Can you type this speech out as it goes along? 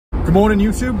Good morning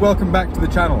YouTube, welcome back to the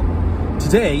channel.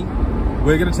 Today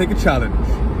we're going to take a challenge.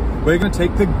 We're going to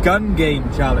take the gun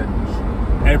game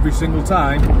challenge. Every single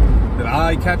time that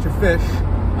I catch a fish,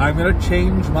 I'm going to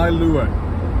change my lure.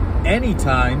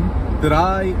 Anytime that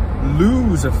I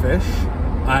lose a fish,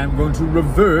 I'm going to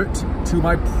revert to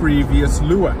my previous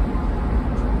lure.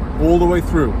 All the way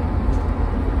through.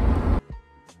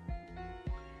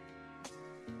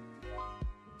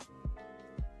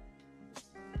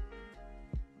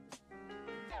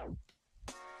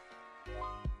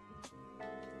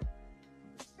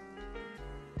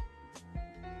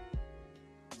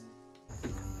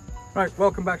 Right,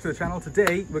 welcome back to the channel.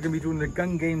 Today we're going to be doing the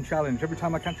gun game challenge. Every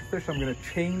time I catch a fish, I'm going to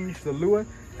change the lure,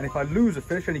 and if I lose a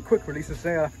fish, any quick releases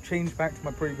today, I have to change back to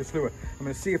my previous lure. I'm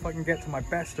going to see if I can get to my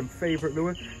best and favourite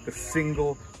lure, the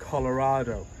single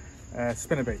Colorado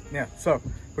spinnerbait. Yeah, so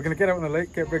we're going to get out in the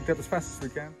lake, get rigged up as fast as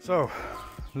we can. So,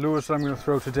 lures that I'm going to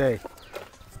throw today.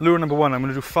 Lure number one, I'm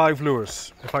going to do 5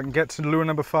 lures. If I can get to lure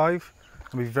number 5,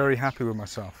 I'll be very happy with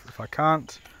myself. If I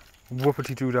can't,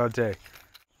 whoopity-doo-dah day.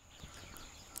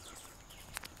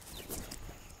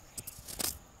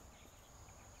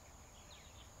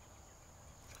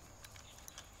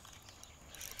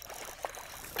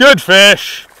 Good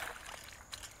fish!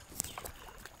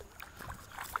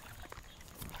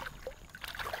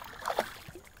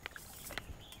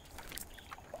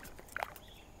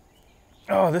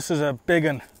 Oh, this is a big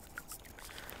one.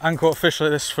 I haven't caught fish like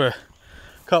this for a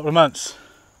couple of months.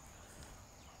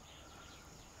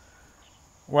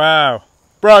 Wow.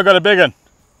 Bro, I got a big one.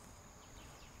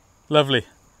 Lovely.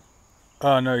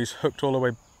 Oh no, he's hooked all the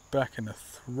way back in the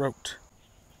throat.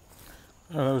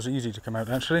 Oh, that was easy to come out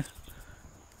actually.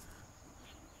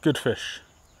 Good fish.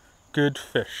 Good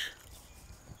fish.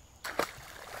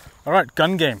 Alright,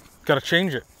 gun game. Gotta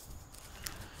change it.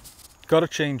 Gotta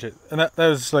change it. And that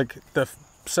was like the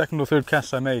second or third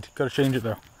cast I made. Gotta change it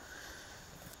though.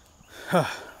 That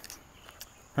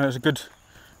was a good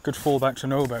fallback to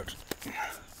know about.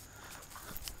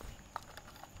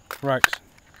 Right,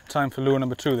 time for lure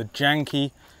number 2, the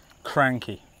Janky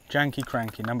Cranky. Janky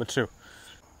Cranky, number 2.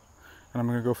 And I'm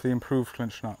gonna go for the improved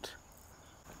clinch knot.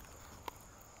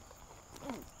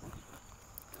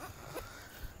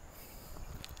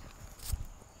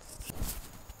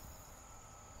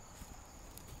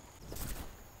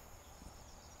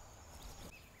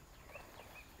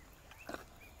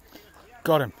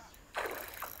 Got him.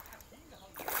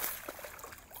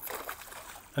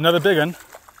 Another big one.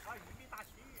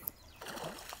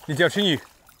 Good for you,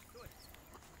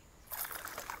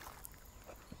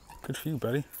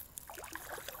 buddy.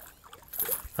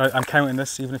 Right, I'm counting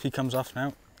this, even if he comes off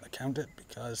now. I count it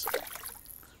because...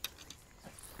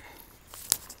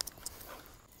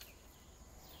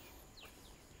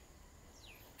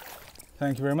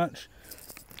 Thank you very much.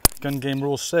 Gun game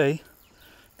rules say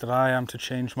that I am to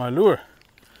change my lure.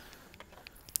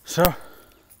 So,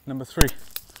 number 3.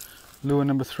 Lure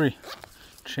number 3.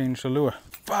 Change the lure.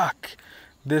 Fuck!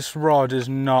 This rod is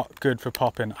not good for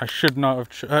popping. I should not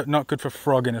have... not good for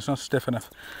frogging. It's not stiff enough.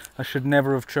 I should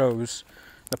never have chose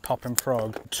the popping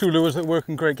frog. 2 lures that work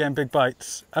in great getting big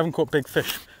bites. I haven't caught big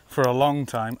fish for a long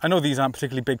time. I know these aren't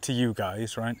particularly big to you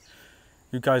guys, right?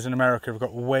 You guys in America have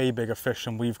got way bigger fish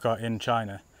than we've got in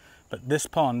China. But this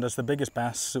pond is the biggest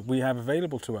bass that we have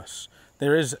available to us.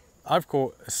 I've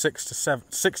caught a 6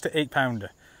 to 8 pounder.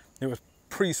 It was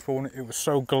pre-spawn, it was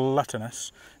so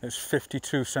gluttonous, it was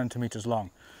 52 centimeters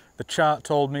long. The chart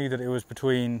told me that it was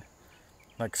between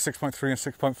like 6.3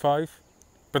 and 6.5,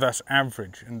 but that's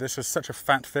average. And this is such a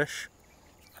fat fish,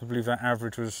 I believe that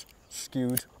average was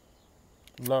skewed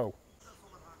low.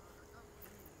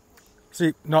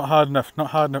 See, not hard enough, not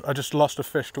hard enough. I just lost a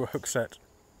fish to a hook set.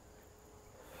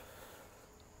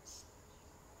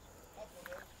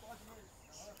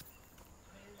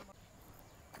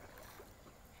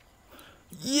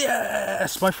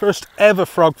 Yes! My first ever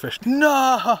frogfish.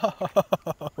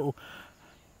 No!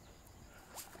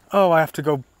 Oh, I have to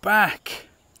go back.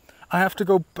 I have to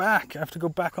go back. I have to go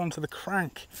back onto the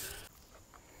crank.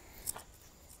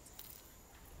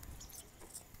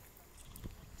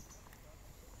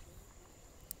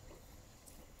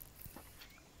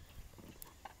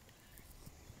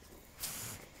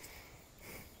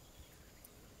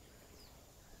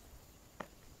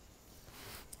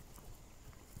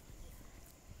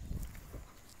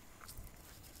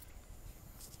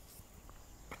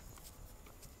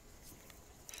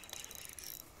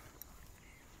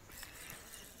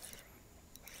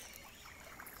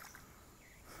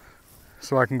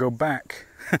 So I can go back.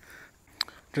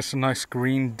 Just a nice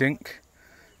green dink.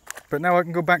 But now I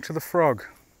can go back to the frog.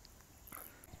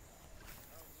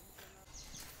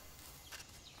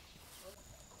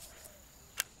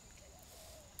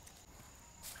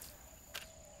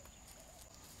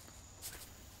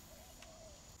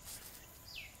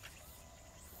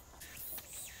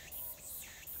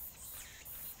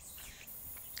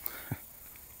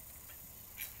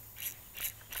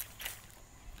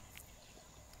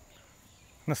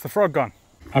 that's the frog gone.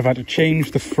 I've had to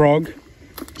change the frog.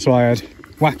 So I had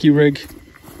wacky rig,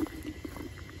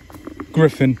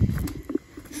 griffin,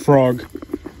 frog,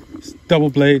 double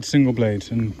blade, single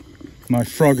blade, and my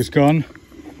frog is gone.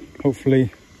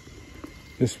 Hopefully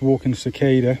this walking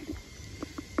cicada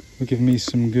will give me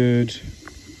some good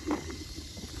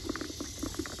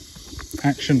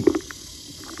action.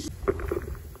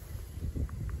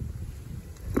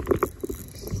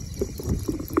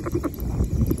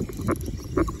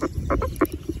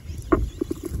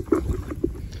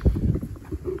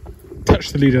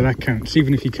 Touch the leader, that counts,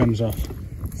 even if he comes off.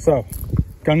 So,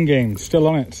 gun game, still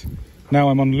on it. Now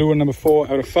I'm on lure number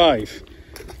 4 out of 5.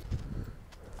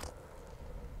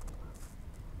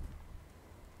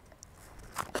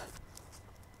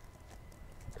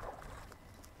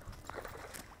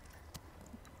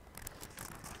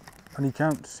 And he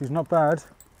counts, he's not bad.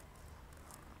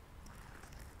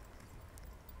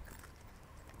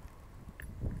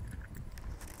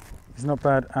 He's not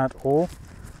bad at all.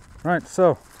 Right,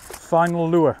 so final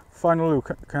lure.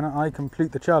 Can I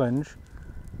complete the challenge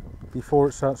before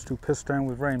it starts to piss down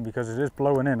with rain, because it is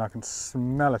blowing in. I can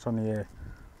smell it on the air.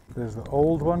 There's the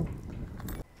old one.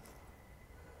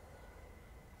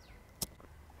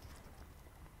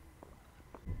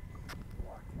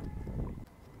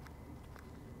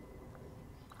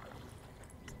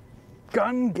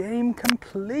 Gun game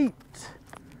complete.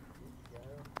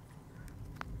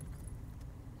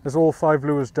 There's all 5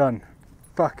 lures done.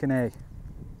 Fucking A.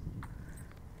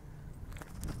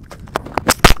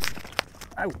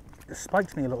 Ow, it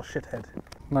spiked me, a little shithead.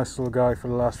 Nice little guy for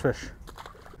the last fish.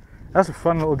 That's a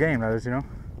fun little game, that is, you know.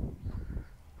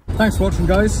 Thanks for watching,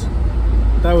 guys.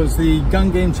 That was the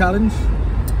gun game challenge.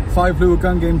 5 lure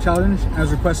gun game challenge,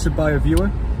 as requested by a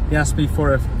viewer. He asked me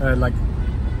for a like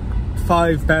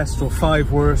 5 best or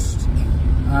 5 worst.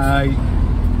 I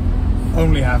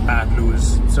only have bad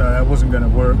lures, so that wasn't going to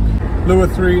work. Lure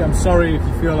 3, I'm sorry if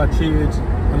you feel I cheated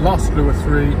and lost lure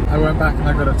 3. I went back and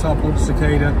I got a top-water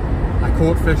cicada. I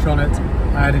caught fish on it.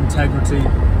 I had integrity.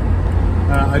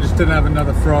 I just didn't have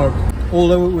another frog.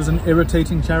 Although it was an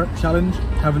irritating challenge,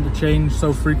 having to change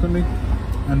so frequently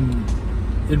and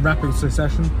in rapid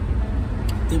succession,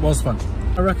 it was fun.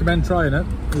 I recommend trying it.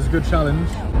 It was a good challenge.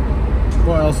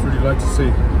 What else would you like to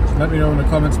see? Let me know in the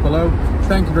comments below.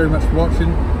 Thank you very much for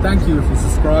watching. Thank you if you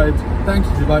subscribed. Thank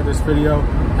you if you liked this video,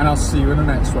 and I'll see you in the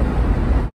next one.